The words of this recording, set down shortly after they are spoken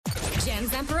Jen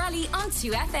Zamparelli on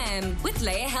 2FM with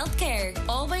Leia Healthcare.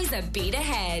 Always a beat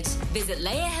ahead. Visit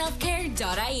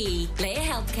leiahealthcare.ie. Leia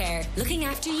Healthcare, looking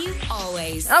after you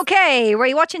always. Okay, were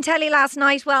you watching telly last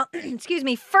night? Well, excuse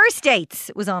me, First Dates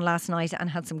was on last night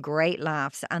and had some great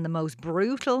laughs and the most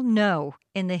brutal no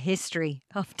in the history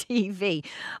of TV.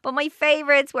 But my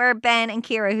favourites were Ben and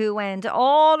Kyra, who went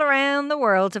all around the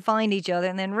world to find each other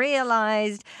and then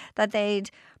realised that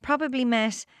they'd probably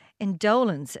met in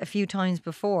Dolan's a few times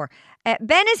before.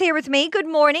 Ben is here with me. Good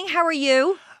morning. How are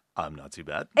you? I'm not too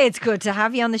bad. It's good to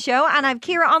have you on the show. And I've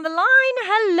Kyra on the line.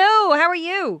 Hello. How are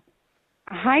you?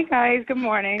 Hi guys. Good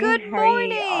morning. Good How are you?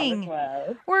 morning. All is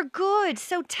well? We're good.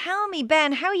 So tell me,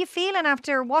 Ben, how are you feeling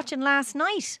after watching last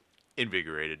night?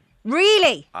 Invigorated.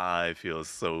 Really? I feel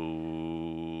good.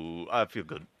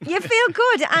 You feel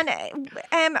good.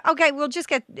 And okay, we'll just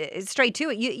get straight to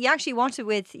it. You actually watched it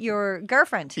with your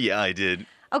girlfriend. Yeah, I did.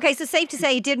 Okay, so safe to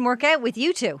say it didn't work out with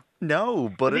you two.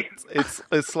 No, but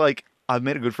it's like I've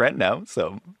made a good friend now,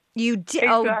 so. You did.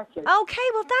 Exactly. Oh, okay,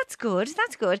 well that's good.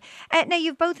 That's good. Now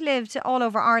you've both lived all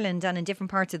over Ireland and in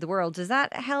different parts of the world. Does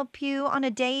that help you on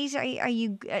a date? Are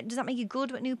you? Does that make you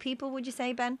good with new people? Would you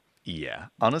say, Ben? Yeah,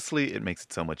 honestly, it makes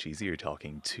it so much easier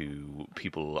talking to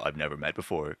people I've never met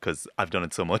before because I've done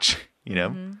it so much, you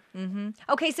know.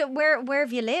 Okay, so where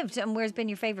have you lived and where's been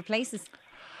your favourite places?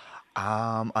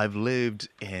 I've lived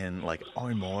in like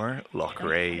Oranmore,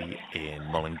 Loughrea, in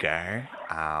Mullingar.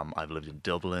 I've lived in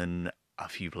Dublin, a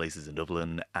few places in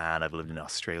Dublin, and I've lived in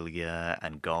Australia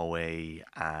and Galway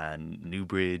and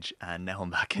Newbridge, and now I'm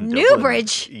back in Dublin.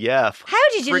 Newbridge? Yeah. How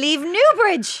did you leave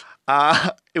Newbridge?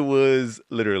 It was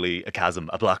literally a chasm,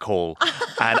 a black hole,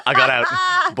 and I got out.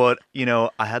 But, you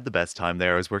know, I had the best time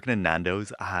there. I was working in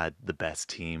Nando's. I had the best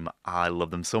team. I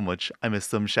love them so much. I miss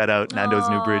them. Shout out Nando's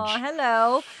Newbridge.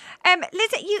 Hello.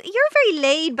 Listen, you're a very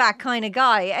laid back kind of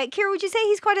guy. Kyra, would you say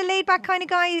he's quite a laid back kind of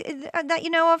guy that you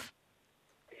know of?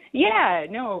 Yeah,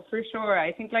 no, for sure.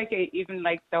 I think like even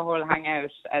like the whole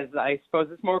hangout, as I suppose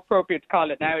it's more appropriate to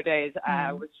call it nowadays,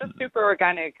 was just super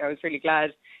organic. I was really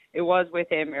glad it was with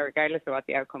him, regardless of what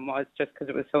the outcome was, just because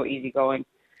it was so easygoing.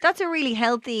 That's a really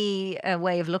healthy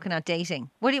way of looking at dating.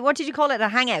 What did you call it? A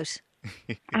hangout?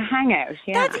 A hangout,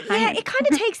 yeah. Yeah, it kind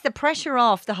of takes the pressure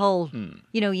off the whole,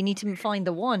 you know, you need to find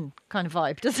the one kind of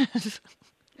vibe, doesn't it?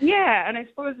 Yeah, and I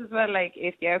suppose as well, like,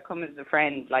 if the outcome is a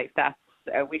friend, like, that's,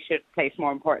 we should place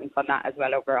more importance on that as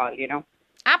well overall, you know?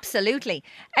 Absolutely.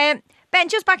 Ben,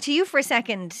 just back to you for a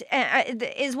second.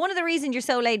 Is one of the reasons you're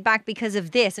so laid back because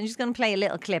of this? I'm just going to play a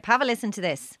little clip. Have a listen to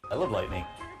this. I love lightning.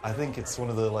 I think it's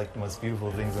one of the most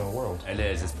beautiful things in the world. It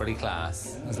is. It's pretty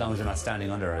class, as long as you're not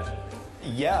standing under it.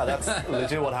 Yeah, that's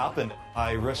legit what happened.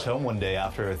 I rushed home one day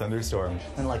after a thunderstorm,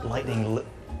 and lightning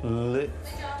lit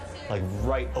like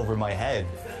right over my head,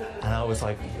 and I was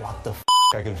like, "What the f?"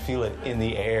 I could feel it in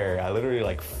the air. I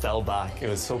literally fell back. It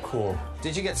was so cool.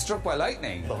 Did you get struck by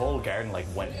lightning? The whole garden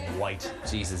went white.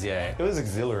 Jesus, yeah. It was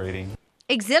exhilarating.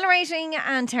 Exhilarating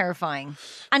and terrifying.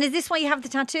 And is this why you have the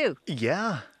tattoo?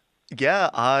 Yeah. Yeah,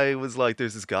 I was like,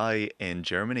 there's this guy in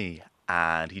Germany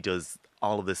and he does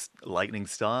all of this lightning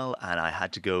style, and I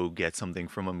had to go get something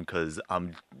from him because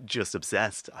I'm just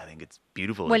obsessed. I think it's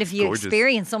beautiful. Well, it's if you gorgeous.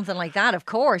 Experience something like that, of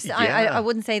course. Yeah. I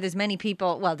wouldn't say there's many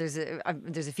people. Well, there's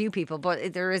a few people,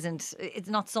 but there isn't. It's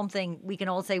not something we can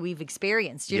all say we've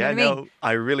experienced. Do you know what I mean?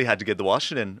 I really had to get the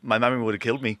washing in. My mammy would have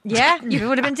killed me. Yeah, you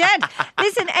would have been dead.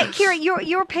 Listen, Kyra,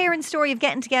 your parents' story of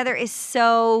getting together is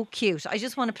so cute. I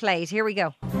just want to play it. Here we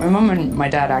go. My mum and my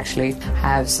dad actually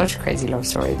have such a crazy love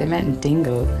story. They met in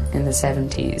Dingle in the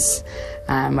 70s.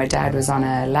 My dad was on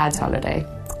a lads' holiday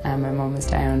and my mum was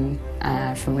down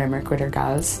from Limerick with her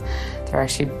gals. They're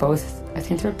actually both, I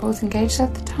think they were both engaged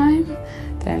at the time,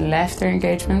 then left their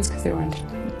engagements because they weren't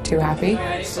too happy.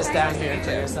 Just down here and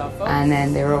clear yourself up. And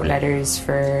then they wrote letters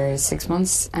for 6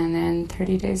 months, and then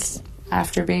 30 days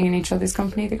after being in each other's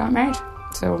company they got married.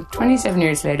 So 27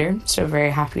 years later, still very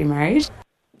happily married.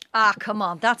 Ah, come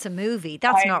on, that's a movie.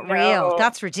 That's not real.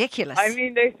 That's ridiculous. I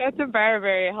mean, they set the bar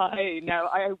very high. Now,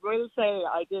 I will say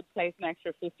I did place an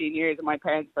extra 15 years and my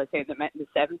parents were saying they met in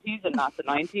the 70s and not the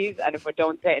 90s. And if I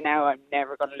don't say it now, I'm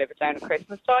never going to live it down at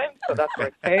Christmas time. So that's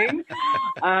worth saying.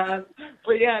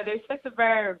 But yeah, they set the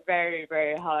bar very,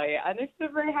 very high. And they're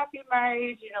still very happily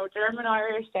married. You know, German,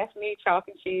 Irish, definitely chalk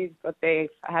and cheese. But they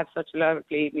have such a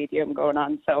lovely medium going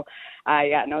on. So,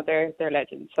 yeah, no, they're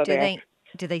legends. So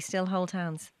do they still hold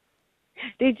hands?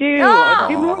 They do. Oh.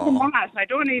 They do more than that. I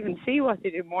don't even see what they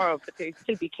do more of, but they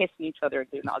still be kissing each other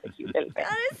and doing all the cute little things.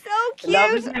 That is so The love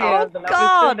cute. is real. Oh The love is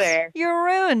God, still there. you're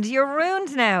ruined. You're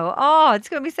ruined now. Oh, it's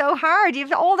going to be so hard.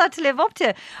 You've all that to live up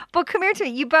to. But come here to me.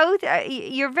 You both,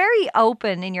 you're very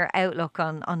open in your outlook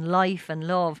on life and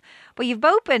love. But you've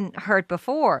both been hurt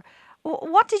before.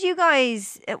 What did you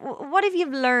guys? What have you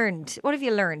learned? What have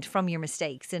you learned from your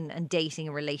mistakes and dating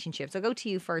and relationships? I'll go to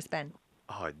you first, Ben.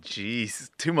 Oh, jeez,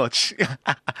 too much.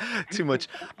 Too much.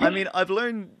 I mean, I've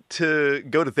learned to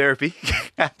go to therapy.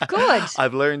 Good.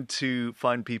 I've learned to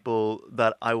find people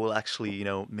that I will actually,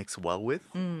 mix well with,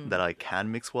 that I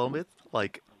can mix well with.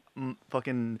 Like,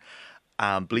 fucking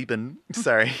bleeping,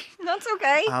 sorry. That's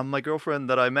okay. My girlfriend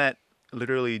that I met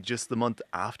literally just the month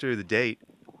after the date,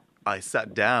 I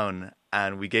sat down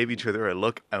and we gave each other a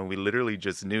look and we literally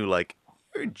just knew, like,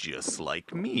 you're just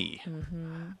like me.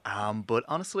 But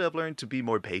honestly, I've learned to be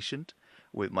more patient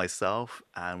with myself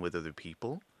and with other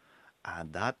people.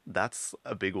 And that's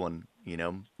a big one,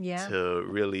 Yeah. to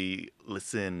really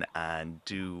listen and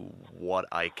do what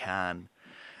I can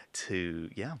to,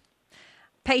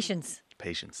 Patience.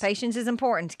 patience. Patience is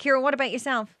important. Kira, what about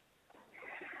yourself?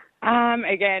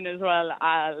 Again, as well,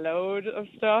 a load of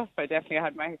stuff. I definitely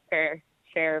had my fair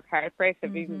share of heartbreaks.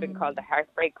 I've even been called the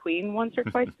heartbreak queen once or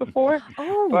twice before.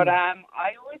 Oh. But I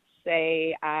would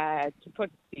say, to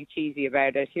be cheesy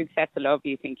about it, you accept the love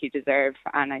you think you deserve.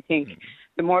 And I think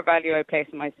the more value I place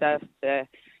on myself, the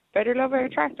better love I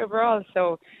attract overall.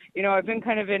 So, I've been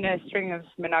kind of in a string of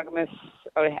monogamous,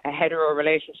 hetero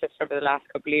relationships over the last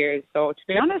couple of years. So, to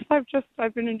be honest,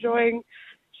 I've been enjoying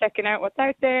checking out what's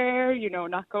out there,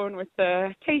 not going with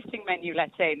the tasting menu,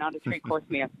 let's say, not a 3-course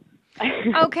meal.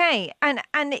 Okay, and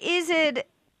is it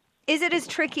as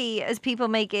tricky as people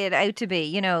make it out to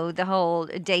be? The whole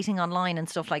dating online and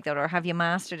stuff like that, or have you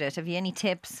mastered it? Have you any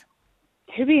tips?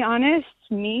 To be honest,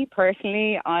 me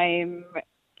personally, I'm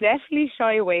definitely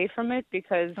shy away from it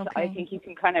because I think you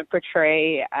can kind of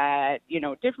portray,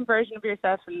 different version of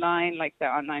yourself online, like the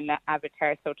online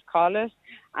avatar, so to call it.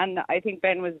 And I think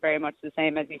Ben was very much the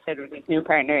same, as he said, with his new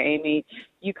partner, Amy.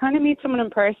 You kind of meet someone in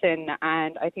person,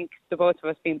 and I think the both of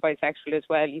us being bisexual as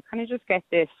well, you kind of just get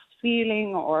this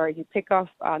feeling, or you pick up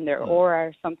on their aura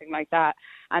or something like that.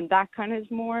 And that kind of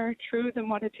is more true than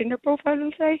what a Tinder profile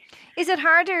will say. Is it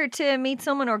harder to meet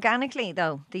someone organically,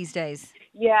 though, these days?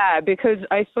 Yeah, because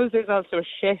I suppose there's also a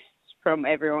shift from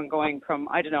everyone going from,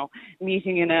 I don't know,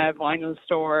 meeting in a vinyl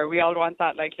store. We all want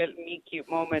that like little meet cute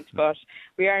moment, but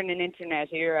we are in an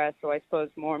internet era, so I suppose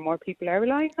more and more people are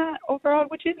relying on that overall,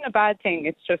 which isn't a bad thing.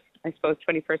 It's just, I suppose,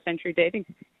 21st century dating.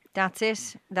 That's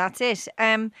it.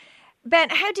 Ben,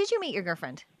 how did you meet your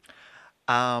girlfriend?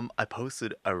 I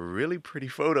posted a really pretty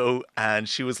photo and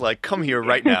she was like, come here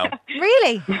right now.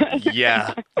 Really?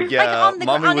 Yeah. Mommy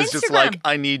on was just Instagram? like,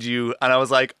 I need you. And I was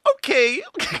like, okay.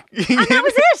 And that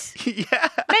was it? Yeah.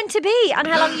 Meant to be. And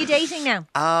how long are you dating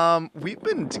now? We've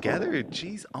been together,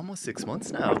 almost 6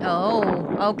 months now.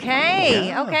 Oh, okay.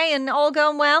 Yeah. Okay, and all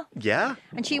going well? Yeah.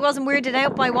 And she wasn't weirded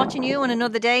out by watching you on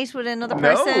another date with another No,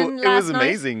 person it last was night?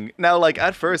 amazing. Now, like,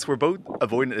 at first, we're both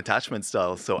avoidant attachment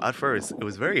styles. So at first, it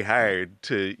was very hard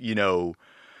to,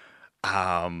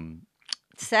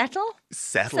 Settle,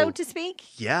 settle. so to speak?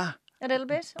 Yeah. A little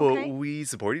bit? But Okay. we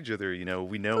support each other,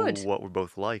 we know Good. what we're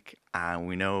both like and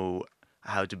we know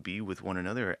how to be with one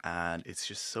another, and it's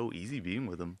just so easy being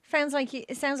with them.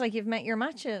 It sounds like you've met your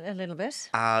match a little bit.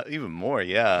 Even more,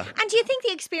 yeah. And do you think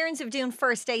the experience of doing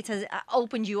first dates has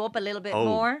opened you up a little bit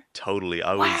more? Totally.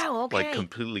 I was Wow, okay. like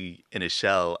completely in a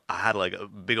shell. I had like a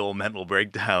big old mental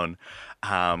breakdown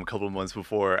a couple of months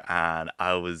before, and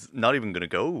I was not even going to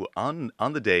go on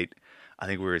the date. I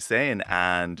think we were saying,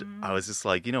 and I was just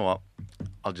like, you know what?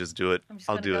 I'll just do it. I'm just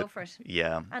I'll gonna do go it. for it.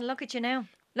 Yeah. And look at you now.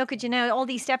 All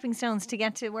these stepping stones to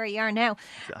get to where you are now.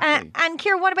 Exactly. And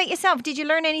Kira, what about yourself? Did you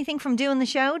learn anything from doing the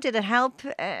show? Did it help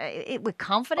with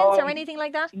confidence or anything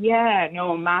like that? Yeah,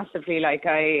 no, massively. Like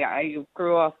I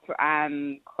grew up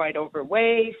quite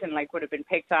overweight and like would have been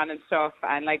picked on and stuff.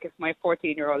 And like if my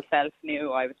 14-year-old self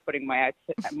knew I was putting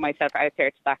myself out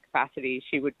there to that capacity,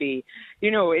 she would be,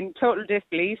 in total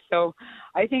disbelief. So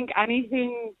I think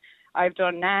anything I've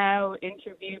done now,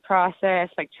 interview process,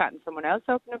 like chatting someone else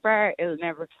up in a bar, it'll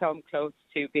never come close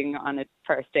to being on a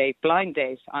first date, blind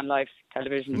date on live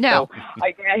television. No. So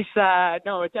I guess,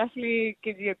 no, it definitely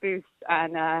gives you a boost.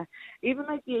 And even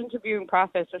like the interviewing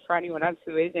process, just for anyone else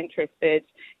who is interested,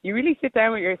 you really sit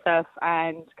down with yourself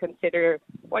and consider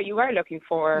what you are looking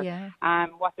for,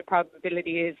 what the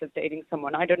probability is of dating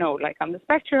someone, I don't know, like on the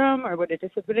spectrum or with a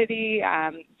disability.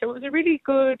 So it was a really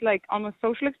good, like almost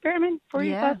social experiment for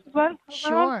yourself as well.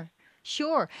 overall.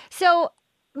 Sure. So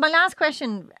my last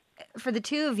question for the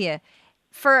two of you.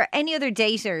 For any other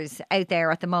daters out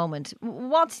there at the moment,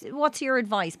 what's your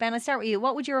advice? Ben, I'll start with you.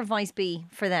 What would your advice be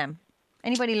for them?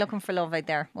 Anybody looking for love out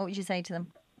there, what would you say to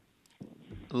them?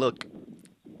 Look,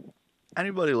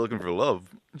 anybody looking for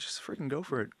love, just freaking go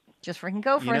for it. Just freaking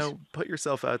go for it. Put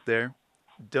yourself out there.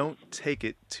 Don't take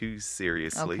it too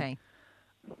seriously. Okay.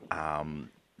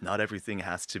 Not everything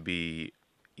has to be,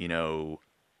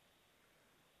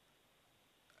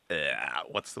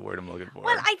 what's the word I'm looking for?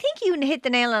 Well, I think you hit the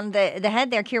nail on the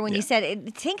head there, Kyra, when you said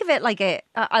it. Think of it like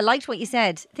I liked what you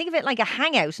said. Think of it like a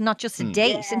hangout, not just a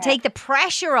date, and take the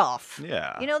pressure off.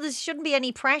 Yeah. There shouldn't be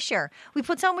any pressure. We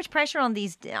put so much pressure on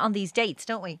these dates,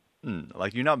 don't we?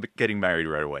 Like you're not getting married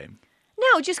right away.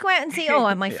 No, just go out and see,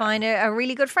 I might find a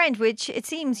really good friend, which it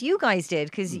seems you guys did,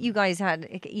 because you guys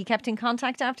you kept in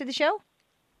contact after the show?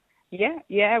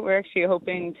 Yeah, we're actually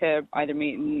hoping to either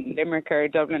meet in Limerick or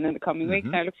Dublin in the coming weeks.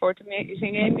 And I look forward to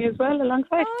meeting Amy as well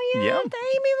alongside. Oh, yeah, Yeah.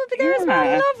 Amy will be there as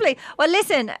well. Lovely. Well,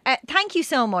 listen, thank you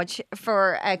so much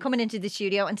for coming into the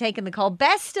studio and taking the call.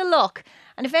 Best of luck.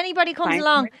 And if anybody comes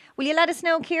along, will you let us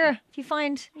know, Kyra, if you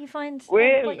find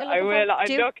I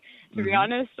Do? look, to be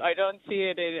honest, I don't see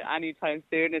it anytime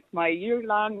soon. It's my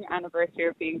year-long anniversary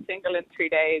of being single in 3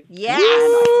 days. Yes!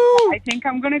 And I think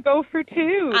I'm going to go for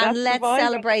 2. And let's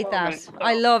celebrate that. So,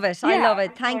 I love it. I yeah, love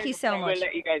it. Thank you so I much. will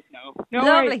let you guys know. No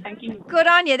Lovely. worries. Thank you. Good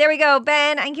on you. There we go.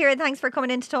 Ben and Kyra, thanks for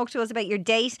coming in to talk to us about your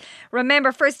date.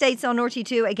 Remember, first dates on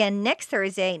RT2 again next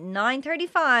Thursday,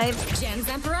 9:35. Jen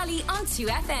Zamparelli on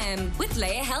 2FM with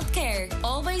Leia Healthcare.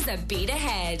 Always a beat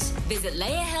ahead. Visit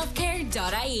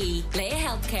leiahealthcare.ie. Leia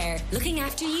Healthcare. Looking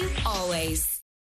after you always.